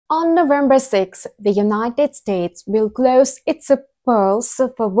On November 6, the United States will close its polls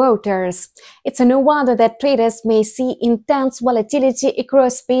for voters. It's no wonder that traders may see intense volatility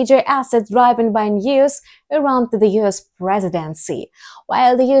across major assets driven by news around the US presidency.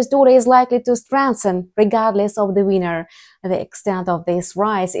 While the US dollar is likely to strengthen regardless of the winner, the extent of this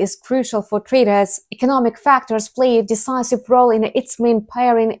rise is crucial for traders. Economic factors play a decisive role in its main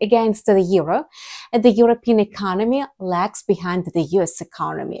pairing against the euro, and the European economy lags behind the US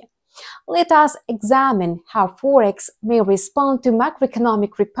economy. Let us examine how Forex may respond to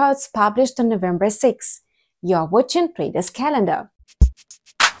macroeconomic reports published on November 6. You're watching Traders Calendar.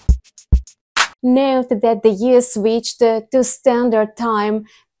 Note that the US switched to Standard Time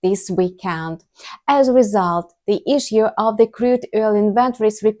this weekend. As a result, the issue of the crude oil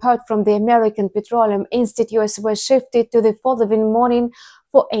inventories report from the American Petroleum Institute was shifted to the following morning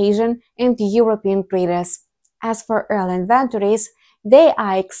for Asian and European traders. As for oil inventories, they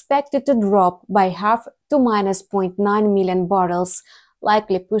are expected to drop by half to minus 0.9 million barrels,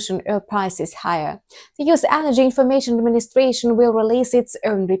 likely pushing oil prices higher. The U.S. Energy Information Administration will release its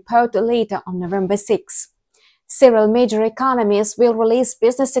own report later on November 6. Several major economies will release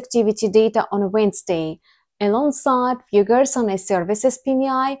business activity data on Wednesday. Alongside figures on a services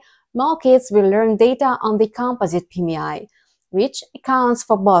PMI, markets will learn data on the composite PMI, which accounts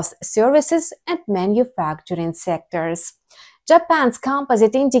for both services and manufacturing sectors. Japan's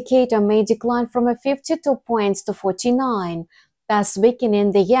composite indicator may decline from 52 points to 49, thus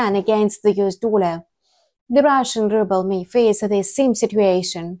weakening the yen against the US dollar. The Russian ruble may face the same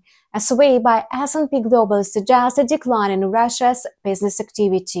situation. A survey by S&P Global suggests a decline in Russia's business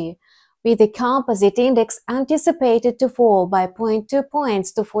activity, with the composite index anticipated to fall by 0.2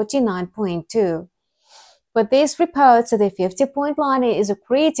 points to 49.2. For these reports, the 50-point line is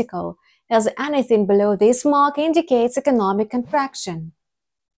critical, as anything below this mark indicates economic contraction.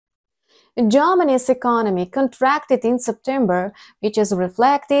 Germany's economy contracted in September, which is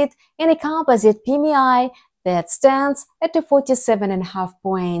reflected in a composite PMI that stands at 47.5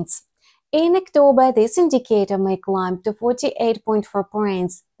 points. In October, this indicator may climb to 48.4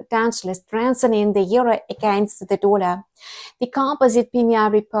 points, potentially strengthening the euro against the dollar. The composite PMI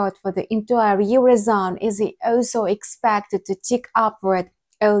report for the entire eurozone is also expected to tick upward,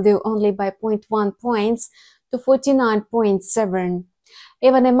 although only by 0.1 points to 49.7.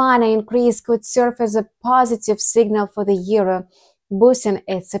 Even a minor increase could serve as a positive signal for the euro, boosting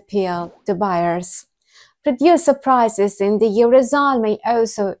its appeal to buyers. Producer prices in the eurozone may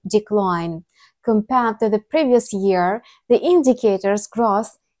also decline. Compared to the previous year, the indicator's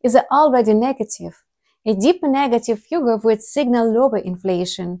growth is already negative. A deep negative figure would signal lower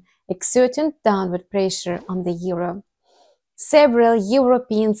inflation, exerting downward pressure on the euro. Several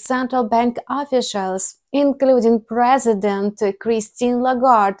European central bank officials, including President Christine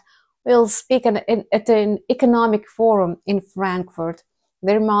Lagarde, will speak at an economic forum in Frankfurt.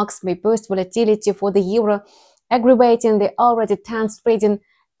 Their remarks may boost volatility for the euro, aggravating the already tense trading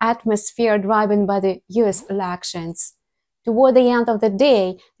atmosphere driven by the US elections. Toward the end of the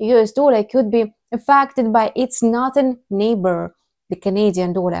day, the US dollar could be affected by its northern neighbor, the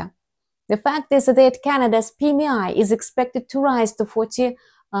Canadian dollar. The fact is that Canada's PMI is expected to rise to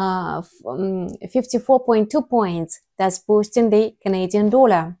 54.2 points, thus boosting the Canadian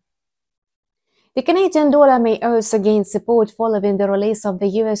dollar. The Canadian dollar may also gain support following the release of the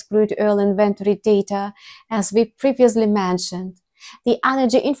US crude oil inventory data, as we previously mentioned. The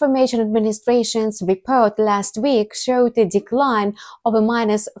Energy Information Administration's report last week showed a decline of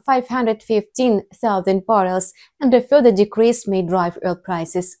minus 515,000 barrels, and a further decrease may drive oil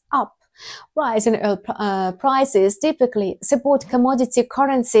prices up. Rising oil prices typically support commodity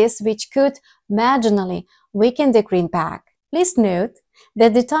currencies, which could marginally weaken the greenback. Please note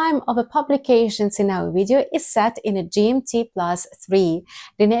that the time of the publications in our video is set in a GMT+3.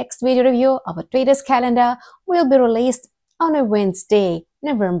 The next video review of a trader's calendar will be released on a Wednesday,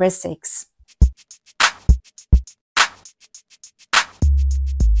 November 6.